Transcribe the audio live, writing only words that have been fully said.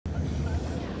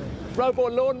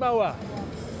Robot lawnmower.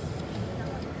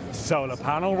 Solar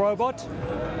panel robot.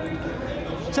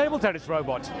 Table tennis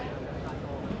robot.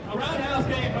 A roundhouse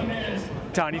game from this.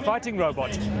 Tiny fighting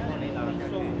robot.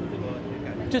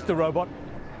 Just a robot.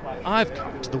 I've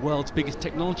come to the world's biggest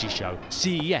technology show,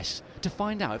 CES, to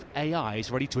find out if AI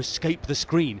is ready to escape the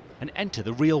screen and enter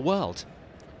the real world.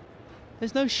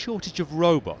 There's no shortage of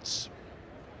robots,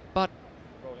 but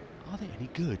are they any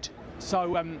good?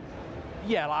 So,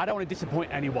 yeah, I don't want to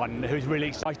disappoint anyone who's really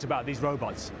excited about these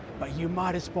robots, but you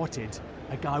might have spotted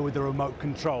a guy with a remote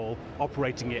control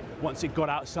operating it once it got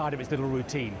outside of its little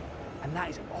routine. And that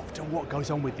is often what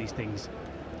goes on with these things.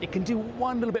 It can do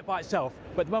one little bit by itself,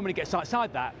 but the moment it gets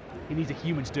outside that, it needs a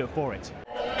human to do it for it.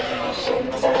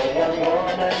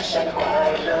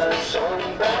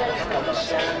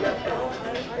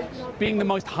 Being the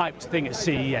most hyped thing at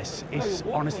CES is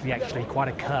honestly actually quite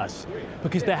a curse,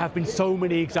 because there have been so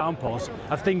many examples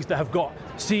of things that have got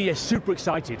CES super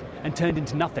excited and turned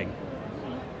into nothing.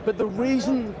 But the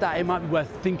reason that it might be worth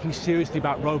thinking seriously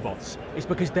about robots is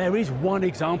because there is one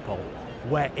example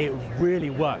where it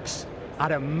really works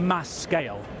at a mass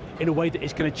scale in a way that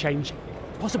is going to change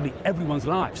possibly everyone's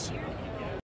lives.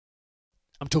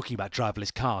 I'm talking about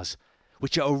driverless cars,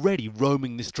 which are already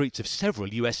roaming the streets of several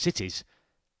US cities.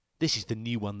 This is the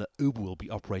new one that Uber will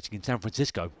be operating in San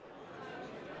Francisco.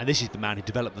 And this is the man who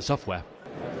developed the software.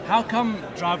 How come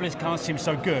driverless cars seem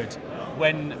so good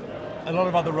when a lot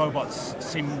of other robots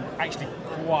seem actually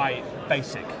quite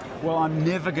basic? Well, I'm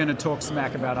never going to talk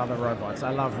smack about other robots. I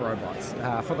love robots.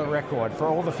 For the record, for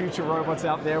all the future robots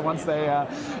out there, once they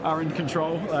are in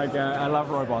control, I love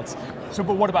robots. So,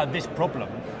 but what about this problem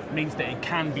means that it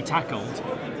can be tackled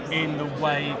in the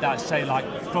way that, say, like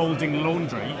folding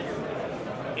laundry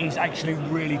is actually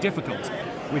really difficult?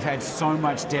 We've had so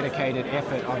much dedicated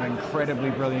effort of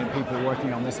incredibly brilliant people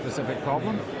working on this specific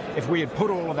problem. If we had put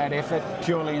all of that effort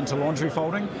purely into laundry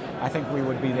folding, I think we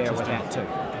would be there with that too.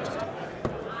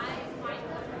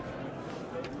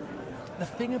 The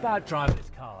thing about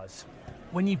driverless cars,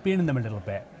 when you've been in them a little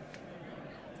bit,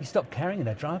 you stop caring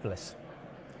they're driverless.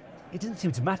 It doesn't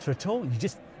seem to matter at all. You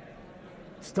just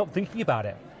stop thinking about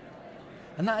it.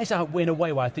 And that is in a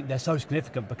way why I think they're so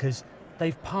significant, because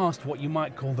they've passed what you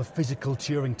might call the physical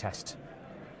Turing test.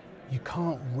 You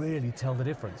can't really tell the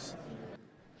difference.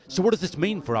 So what does this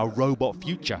mean for our robot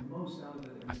future?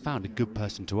 I found a good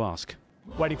person to ask.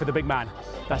 Waiting for the big man.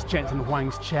 That's Jensen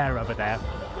Huang's chair over there.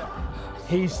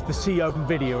 He's the CEO of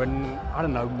NVIDIA and, I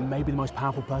don't know, maybe the most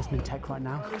powerful person in tech right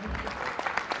now.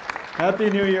 Happy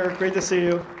New Year, great to see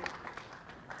you.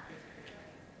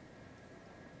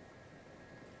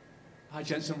 Hi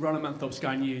Jensen, Rowland, Manthorpe,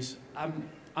 Sky News.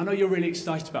 I know you're really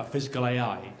excited about physical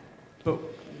AI, but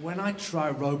when I try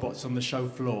robots on the show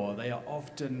floor, they are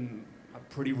often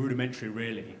pretty rudimentary,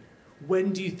 really.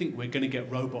 When do you think we're going to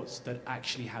get robots that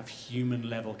actually have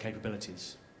human-level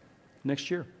capabilities?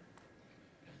 Next year.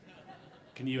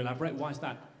 Can you elaborate? Why is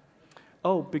that?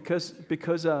 Oh, because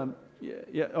this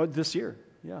year.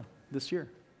 Yeah, this year.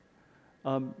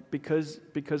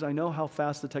 Because I know how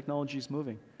fast the technology is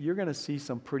moving. You're going to see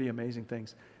some pretty amazing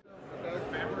things.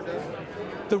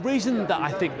 The reason that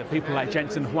I think that people like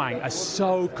Jensen Huang are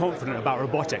so confident about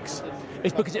robotics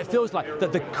is because it feels like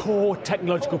that the core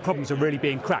technological problems are really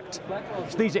being cracked.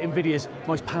 So these are NVIDIA's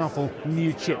most powerful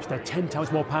new chips. They're 10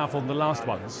 times more powerful than the last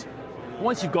ones.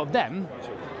 Once you've got them,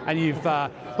 and you've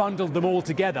bundled them all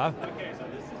together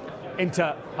into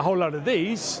a whole load of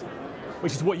these,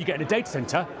 which is what you get in a data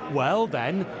center, well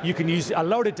then, you can use a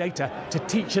load of data to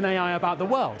teach an AI about the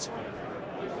world.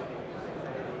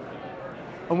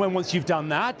 And once you've done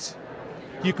that,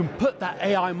 you can put that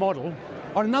AI model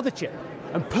on another chip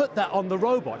and put that on the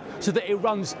robot so that it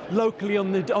runs locally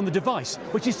on the device,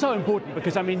 which is so important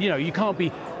because, I mean, you know, you can't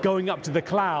be going up to the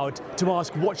cloud to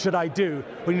ask, what should I do,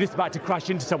 when you're just about to crash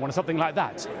into someone or something like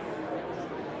that.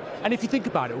 And if you think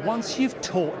about it, once you've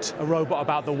taught a robot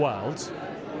about the world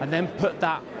and then put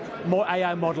that more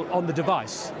AI model on the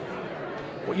device,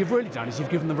 what you've really done is you've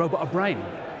given the robot a brain.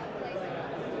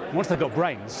 Once they've got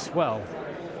brains, well,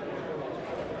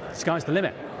 the sky's the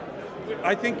limit.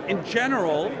 I think in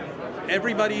general,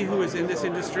 everybody who is in this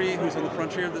industry, who's on the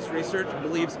frontier of this research,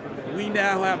 believes we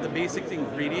now have the basic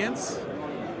ingredients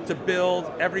to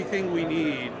build everything we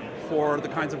need for the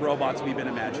kinds of robots we've been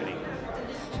imagining.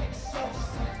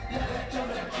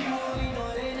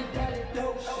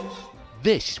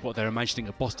 This is what they're imagining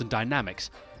at Boston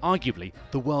Dynamics, arguably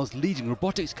the world's leading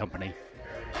robotics company.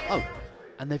 Oh,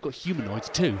 and they've got humanoids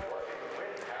too.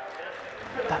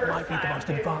 That might be the most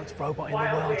advanced robot in the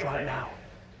world right now.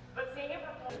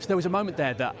 So there was a moment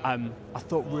there that I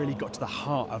thought really got to the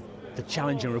heart of the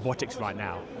challenge in robotics right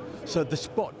now. So the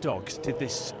Spot dogs did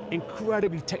this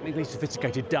incredibly technically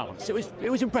sophisticated dance. It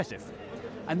was impressive.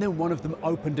 And then one of them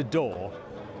opened a door,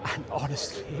 and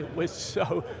honestly, it was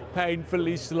so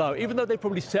painfully slow. Even though they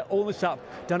probably set all this up,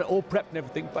 done it all prepped and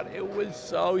everything, but it was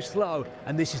so slow.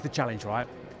 And this is the challenge, right?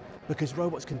 Because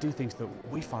robots can do things that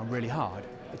we find really hard.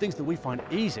 The things that we find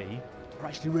easy are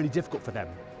actually really difficult for them.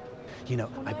 You know,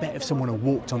 I bet if someone had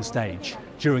walked on stage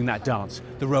during that dance,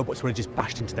 the robots would have just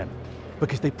bashed into them,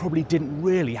 because they probably didn't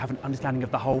really have an understanding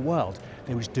of the whole world.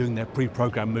 They were just doing their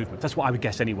pre-programmed movements. That's what I would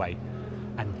guess anyway.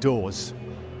 And doors,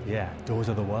 yeah, doors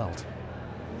of the world.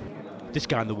 This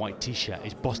guy in the white t-shirt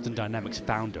is Boston Dynamics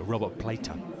founder Robert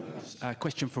Plater.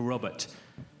 Question for Robert.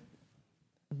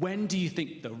 When do you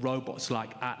think that robots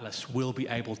like Atlas will be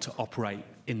able to operate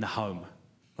in the home?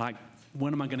 Like,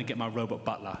 when am I going to get my robot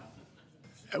butler?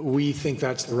 We think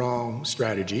that's the wrong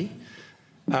strategy,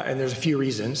 and there's a few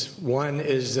reasons. One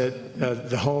is that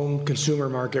the home consumer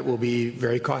market will be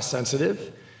very cost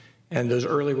sensitive, and those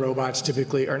early robots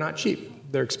typically are not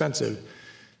cheap. They're expensive.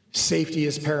 Safety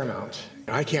is paramount.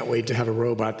 I can't wait to have a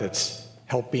robot that's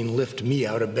helping lift me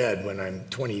out of bed when I'm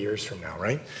 20 years from now,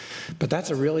 right? But that's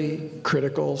a really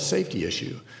critical safety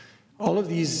issue. All of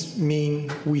these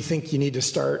mean we think you need to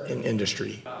start in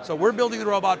industry. So we're building the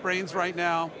robot brains right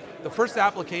now. The first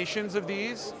applications of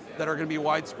these that are going to be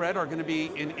widespread are going to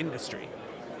be in industry.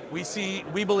 We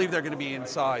believe they're going to be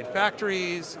inside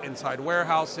factories, inside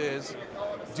warehouses,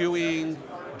 doing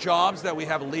jobs that we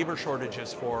have labor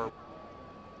shortages for.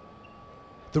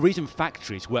 The reason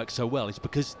factories work so well is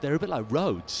because they're a bit like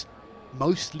roads,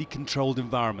 mostly controlled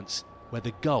environments where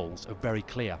the goals are very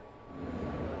clear.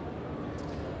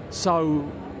 So,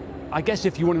 I guess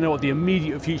if you want to know what the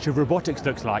immediate future of robotics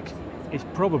looks like, it's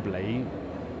probably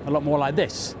a lot more like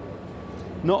this.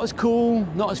 Not as cool,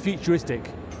 not as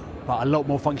futuristic, but a lot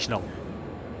more functional.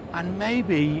 And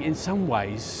maybe, in some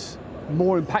ways,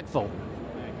 more impactful,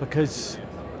 because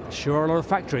sure are a lot of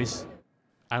factories.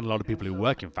 And a lot of people who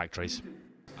work in factories.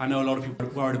 I know a lot of people are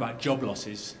worried about job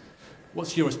losses.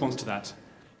 What's your response to that?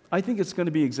 I think it's going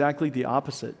to be exactly the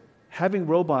opposite. Having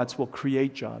robots will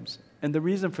create jobs. And the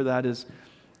reason for that is,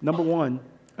 number one,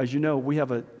 as you know, we have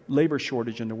a labor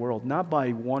shortage in the world, not by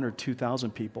 1,000 or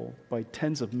 2,000 people, by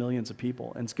tens of millions of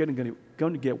people, and it's going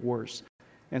to get worse.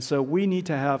 And so we need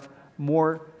to have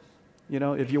more,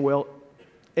 if you will,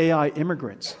 AI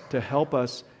immigrants to help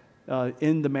us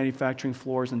in the manufacturing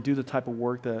floors and do the type of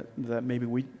work that maybe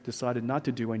we decided not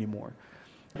to do anymore.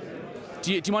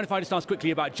 Do you mind if I just ask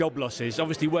quickly about job losses?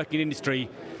 Obviously, working in industry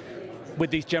with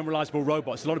these generalizable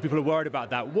robots, a lot of people are worried about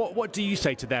that. What do you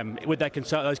say to them with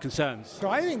those concerns? So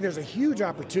I think there's a huge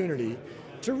opportunity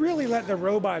to really let the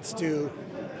robots do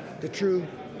the true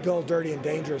dull, dirty, and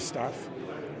dangerous stuff.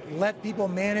 Let people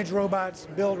manage robots,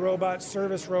 build robots,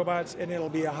 service robots, and it'll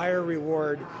be a higher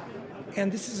reward. And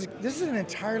this is an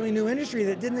entirely new industry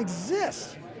that didn't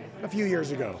exist a few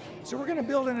years ago. So we're going to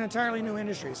build an entirely new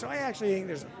industry. So I actually think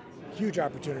there's a huge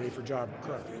opportunity for job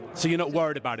growth. So you're not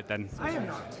worried about it then? I am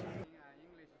not.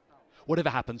 Whatever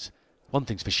happens, one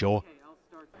thing's for sure,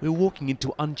 we're walking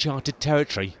into uncharted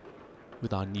territory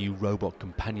with our new robot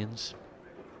companions.